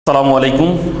Assalamu alaikum.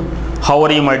 How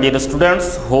are you, my dear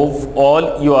students? Hope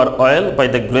all you are well by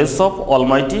the grace of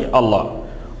Almighty Allah.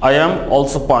 I am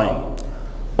also fine.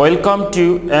 Welcome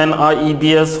to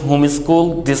NIEBS Home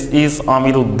School. This is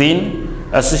Amir Uddin,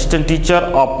 Assistant Teacher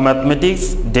of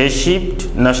Mathematics, Day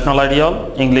Shift, National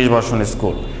Ideal, English Version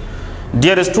School.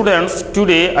 Dear students,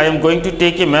 today I am going to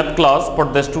take a math class for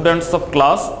the students of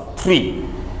class 3.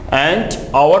 And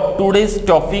our today's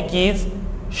topic is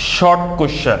short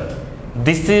question.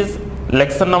 This is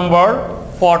lecture number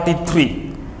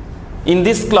 43. In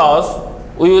this class,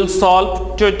 we will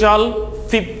solve total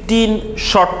 15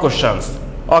 short questions.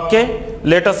 Okay,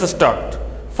 let us start.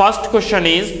 First question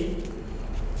is,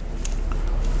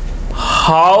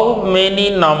 how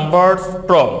many numbers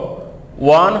from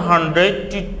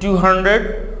 100 to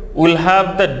 200 will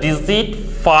have the digit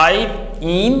 5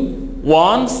 in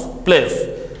ones place?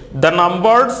 The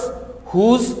numbers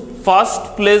whose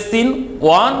first place in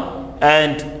 1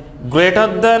 and greater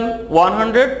than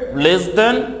 100, less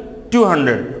than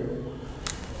 200.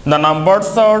 The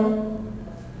numbers are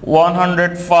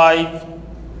 105,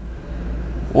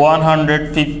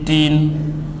 115,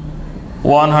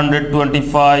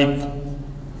 125,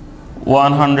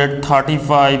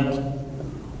 135,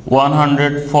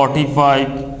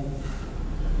 145,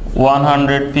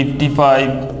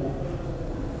 155,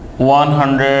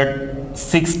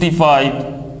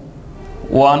 165,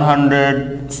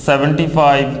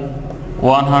 175,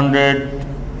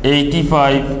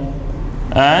 185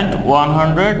 and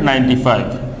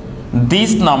 195.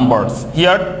 These numbers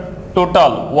here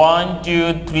total 1,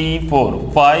 2, 3,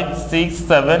 4, 5, 6,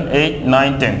 7, 8,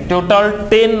 9, 10. Total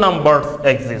 10 numbers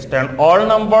exist and all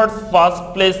numbers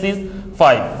first place is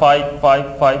 5, 5,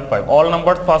 5, 5, 5. All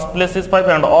numbers first place is 5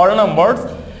 and all numbers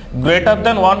greater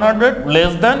than 100,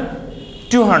 less than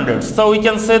 200. So we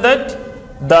can say that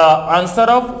the answer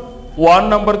of one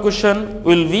number question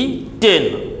will be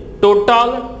 10.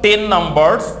 Total 10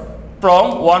 numbers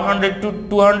from 100 to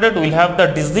 200 will have the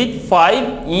digit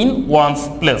 5 in ones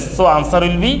place. So answer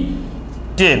will be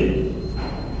 10.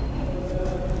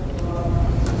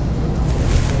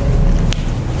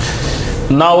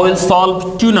 Now we will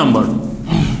solve two numbers.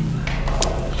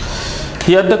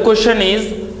 Here the question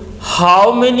is,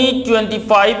 how many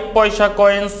 25 paisa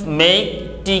coins make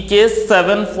TK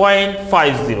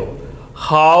 7.50?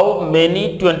 How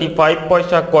many 25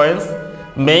 paisa coins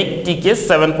make TK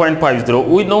 7.50?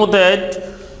 We know that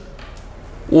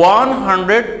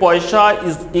 100 paisa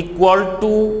is equal to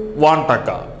 1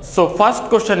 taka. So first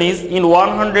question is, in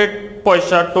 100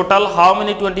 paisa total how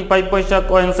many 25 paisa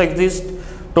coins exist?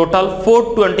 Total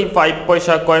 425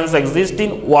 paisa coins exist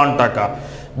in 1 taka.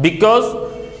 Because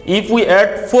if we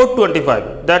add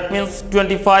 425, that means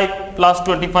 25 plus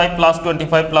 25 plus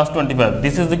 25 plus 25.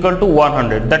 This is equal to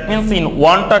 100. That means in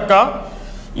 1 taka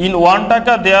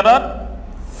there are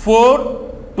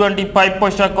 425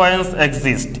 paisa coins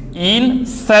exist. In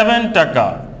 7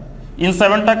 taka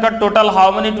total how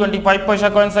many 25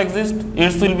 paisa coins exist?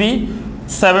 It will be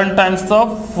 7 times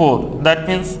of 4. That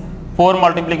means 4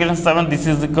 multiplication 7. This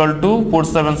is equal to 4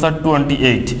 7s are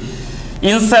 28.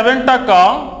 In 7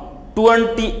 taka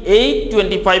 28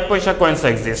 25 paisa coins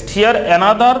exist. Here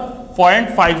another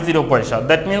 0.50 paisa,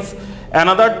 that means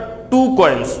another 2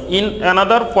 coins. In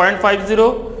another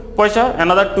 0.50 paisa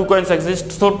another 2 coins exist.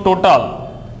 So total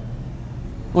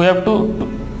we have to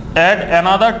add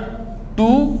another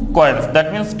 2 coins,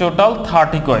 that means total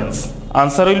 30 coins.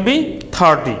 Answer will be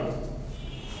 30.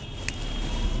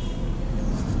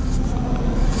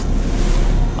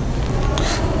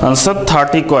 Answer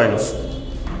 30 coins.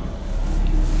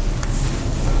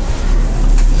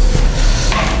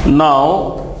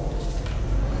 Now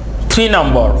 3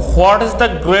 number. What is the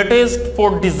greatest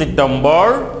 4-digit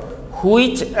number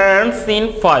which ends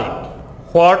in 5?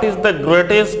 What is the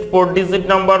greatest 4-digit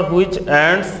number which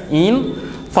ends in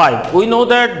 5? We know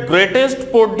that greatest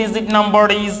 4-digit number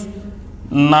is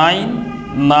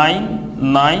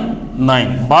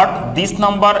 9999, but this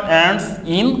number ends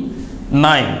in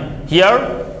 9.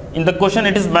 Here in the question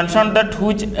it is mentioned that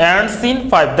which ends in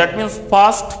 5. That means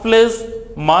first place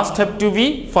must have to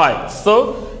be 5.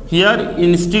 So here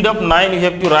instead of 9 you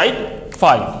have to write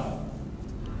 5.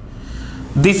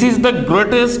 This is the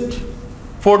greatest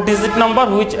 4-digit number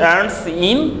which ends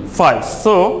in 5.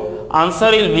 So answer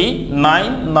will be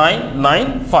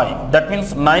 9995. That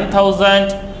means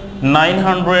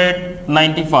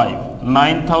 9995.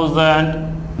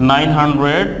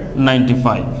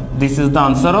 9995. This is the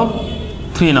answer of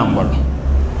 3 number.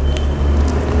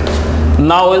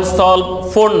 Now we'll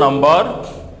solve 4 number.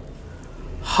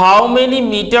 How many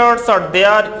meters are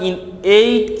there in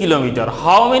 8 kilometer.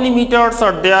 How many meters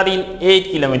are there in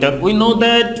 8 kilometer? We know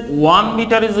that 1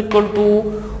 meter is equal to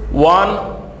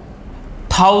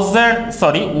 1,000,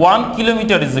 sorry, 1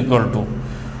 kilometer is equal to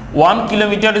 1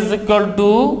 kilometer is equal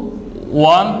to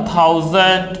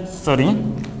 1,000, sorry,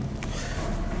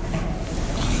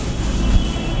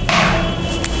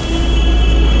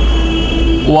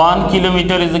 1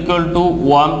 kilometer is equal to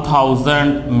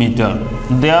 1000 meter.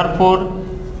 Therefore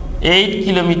 8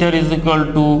 kilometer is equal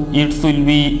to, it will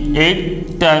be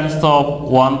 8 times of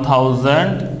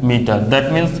 1000 meter.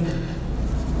 That means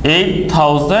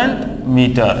 8000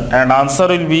 meter, and answer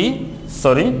will be,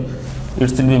 sorry,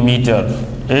 it will be meter,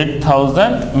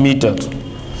 8000 meter.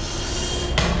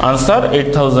 Answer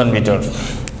 8000 meter.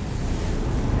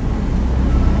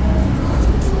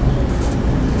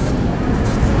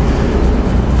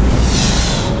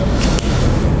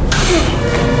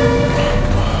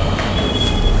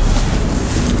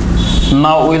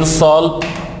 Now we will solve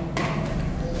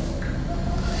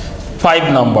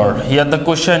 5 number. Here the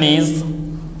question is,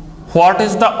 what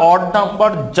is the odd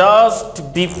number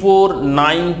just before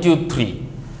 923?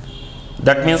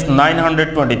 That means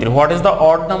 923. What is the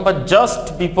odd number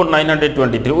just before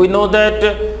 923? We know that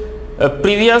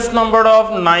previous number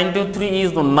of 923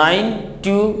 is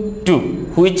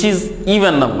 922, which is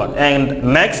even number, and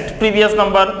next previous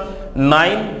number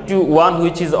 921,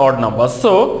 which is odd number.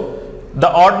 So the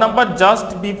odd number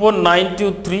just before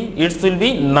 923, it will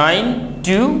be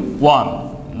 921.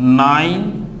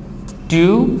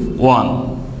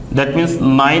 921. That means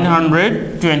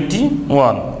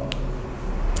 921.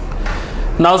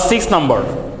 Now 6 number.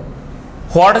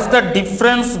 What is the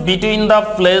difference between the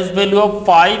place value of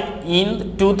 5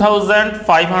 in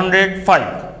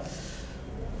 2505?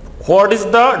 What is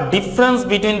the difference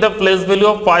between the place value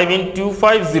of 5 in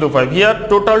 2505? Here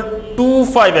total 2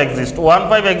 5 exist. 1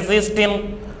 5 exists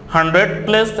in 100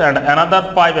 place and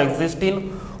another 5 exists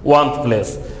in 1th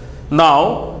place.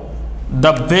 Now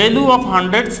the value of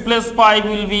 100's place 5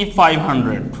 will be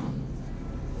 500,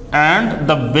 and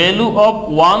the value of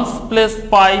 1's place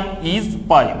 5 is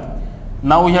 5.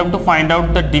 Now we have to find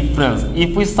out the difference.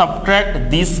 If we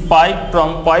subtract this 5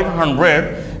 from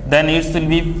 500, then it will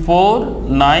be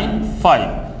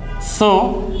 495.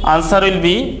 So answer will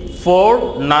be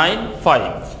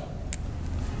 495.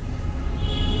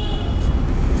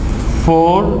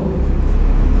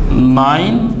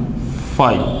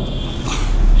 495.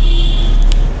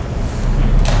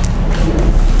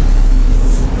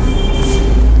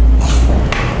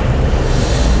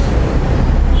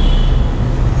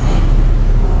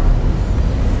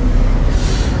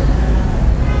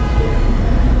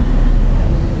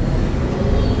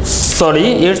 Sorry,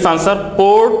 its answer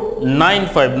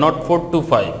 495, not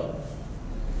 425.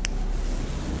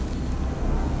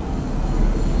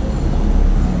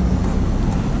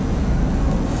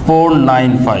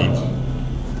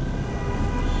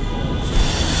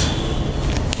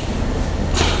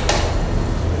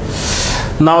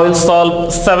 Now we'll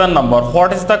solve 7 number.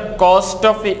 What is the cost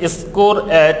of a score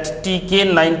at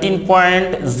TK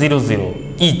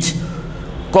 19.00 each?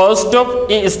 Cost of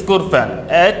a score fan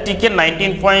at TK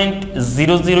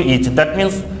 19.00 each. That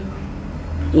means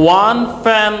one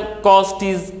fan cost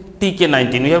is TK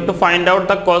 19. We have to find out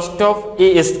the cost of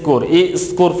a score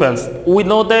fans. We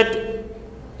know that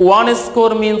one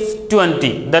score means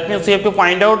 20. That means we have to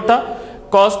find out the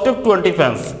cost of 20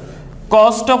 fans.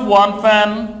 Cost of one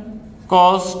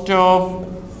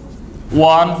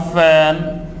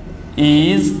fan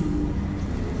is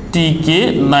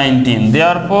TK 19.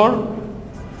 Therefore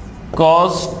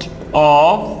cost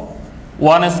of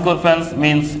one score fans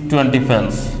means 20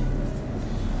 fans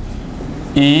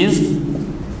is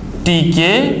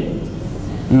TK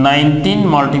 19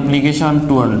 multiplication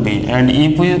 20, and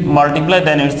if we multiply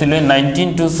then it will be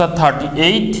 19 to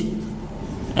 38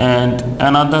 and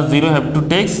another 0 have to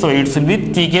take, so it will be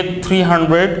TK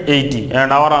 380,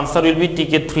 and our answer will be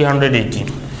TK 380.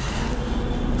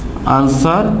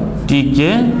 Answer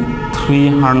TK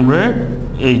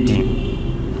 380.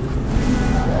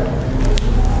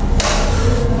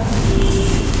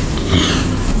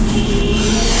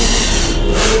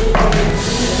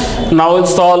 Now we'll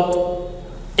solve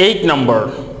 8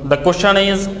 number. The question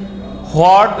is,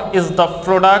 what is the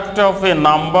product of a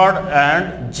number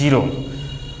and 0?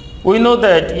 We know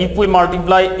that if we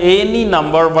multiply any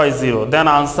number by 0, then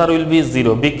answer will be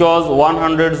 0, because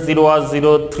 100 0 are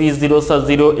 0, 3 zeros are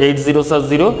 0, 8 zeros are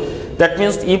 0. That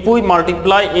means if we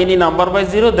multiply any number by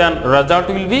 0, then result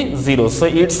will be 0. So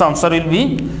its answer will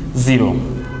be 0.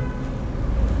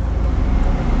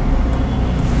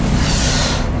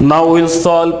 Now we will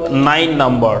solve 9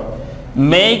 number.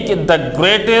 Make the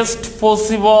greatest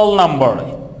possible number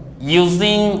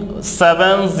using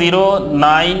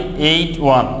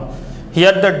 70981.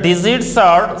 Here the digits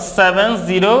are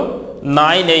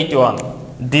 70981.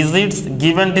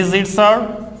 Given digits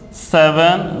are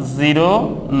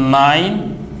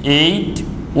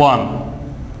 70981.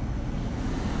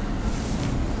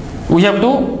 We have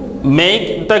to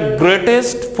make the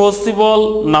greatest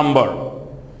possible number.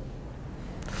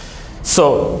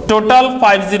 So total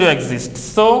 50 exists.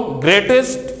 So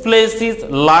greatest place is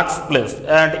lakhs place,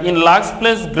 and in lakhs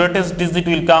place greatest digit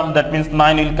will come, that means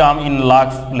 9 will come in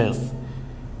lakhs place.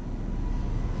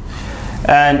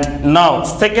 And now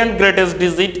second greatest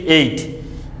digit 8.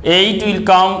 8 will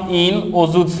come in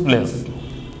ojuds place.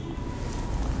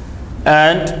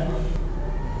 And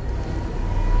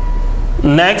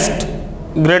next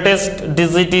greatest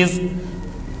digit is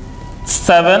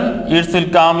 7. It will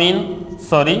come in,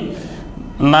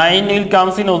 9 will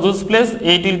comes in ojuds place,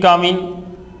 8 will come in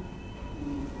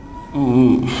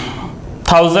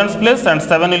thousands place, and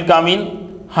 7 will come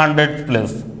in hundreds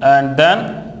place, and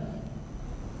then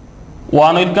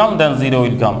 1 will come, then 0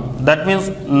 will come. That means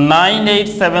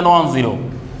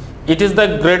 98710. It is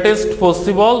the greatest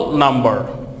possible number.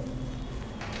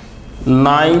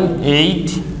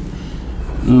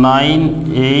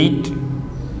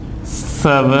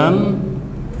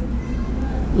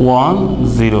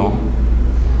 98710.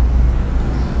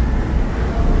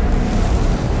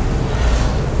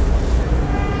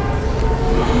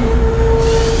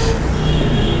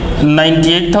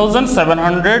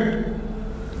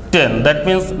 98,710. That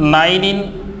means 9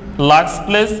 in lakhs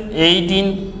place, 8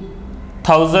 in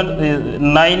thousand,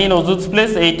 9 in ojuds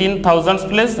place, 8 in thousands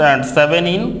place, and 7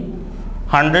 in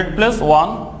hundred place,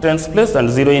 1 tens place, and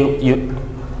 0 in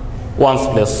ones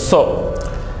place. So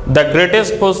the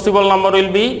greatest possible number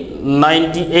will be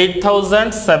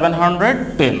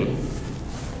 98,710.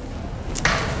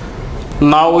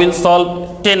 Now we will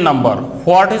solve 10 number.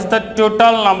 What is the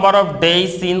total number of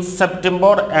days in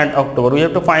September and October? We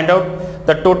have to find out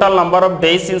the total number of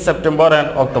days in September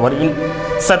and October. In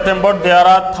September there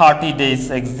are 30 days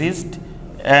exist,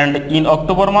 and in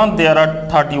October month there are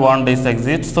 31 days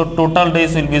exist. So total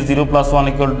days will be 0 plus 1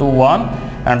 equal to 1,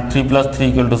 and 3 plus 3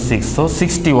 equal to 6. So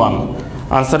 61.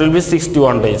 Answer will be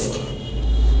 61 days.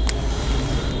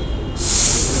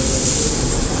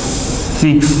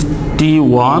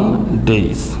 61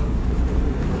 days.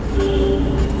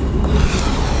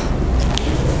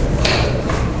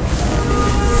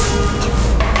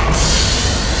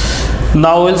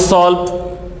 Now we'll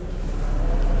solve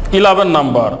 11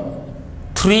 number.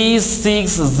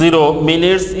 360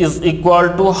 minutes is equal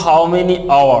to how many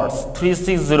hours?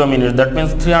 360 minutes, that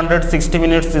means 360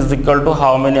 minutes is equal to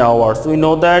how many hours? We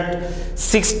know that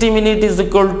 60 minutes is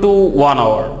equal to 1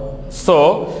 hour.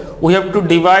 So we have to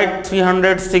divide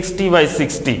 360 by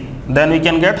 60. Then we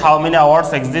can get how many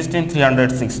hours exist in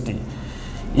 360.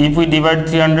 If we divide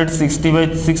 360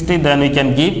 by 60, then we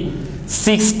can give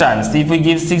 6 times. If we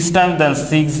give 6 times, then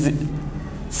 6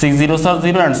 zeros are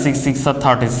 0 and 6 6 are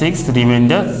 36,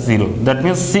 remainder 0. That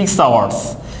means 6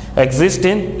 hours exist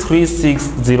in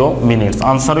 360 minutes.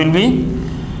 Answer will be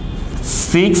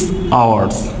 6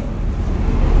 hours.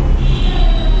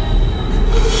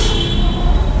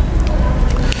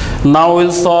 Now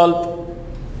we'll solve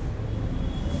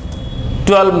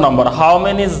 12 number. How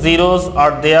many zeros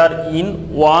are there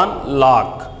in 1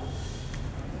 lakh?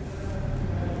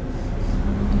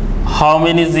 How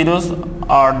many zeros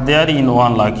are there in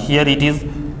 1 lakh? Here it is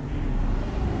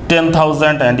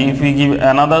 10,000, and if we give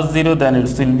another 0, then it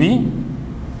will be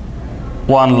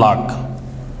 1 lakh.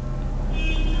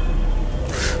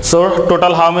 So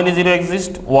total how many zero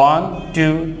exist? 1,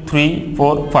 2, 3,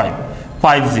 4, 5.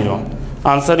 50.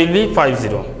 Answer will be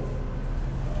 50.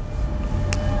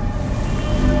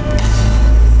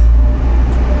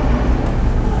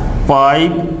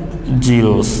 Five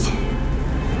zeros.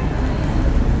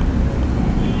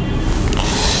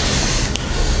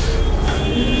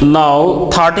 Now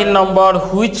 13 number,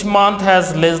 which month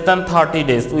has less than 30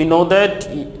 days? We know that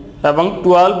among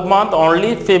 12 months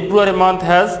only February month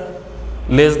has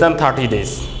less than 30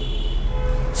 days.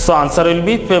 So answer will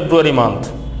be February month.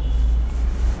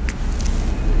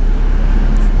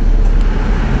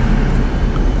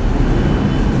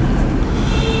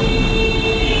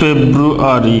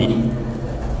 February.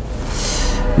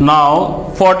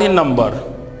 Now 14 number.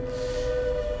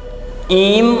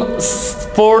 In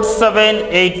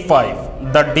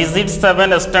 4785, the digit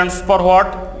 7 stands for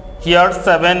what? Here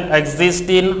 7 exists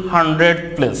in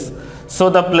 100 place. So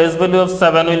the place value of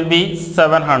 7 will be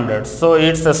 700. So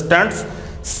it stands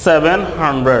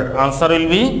 700. Answer will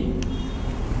be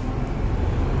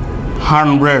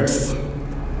hundreds.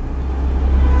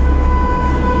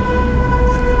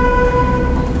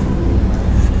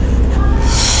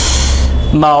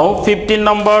 Now 15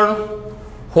 number,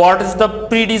 what is the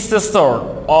predecessor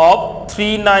of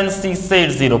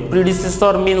 39680?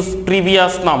 Predecessor means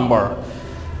previous number.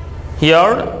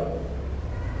 Here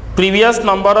previous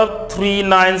number of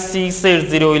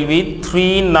 39680 will be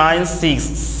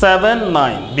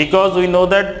 39679, because we know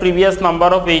that previous number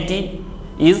of 80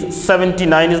 is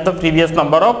 79 is the previous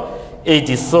number of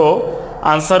 80. So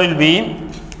answer will be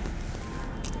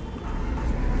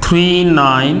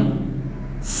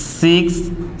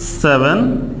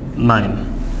 39679.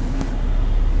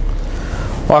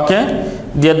 Okay,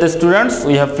 dear students,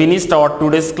 we have finished our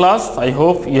today's class. I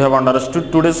hope you have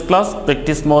understood today's class.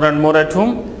 Practice more and more at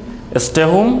home. Stay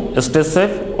home, stay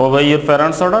safe, obey your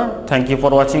parents' order. Thank you for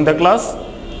watching the class.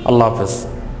 Allah Hafiz.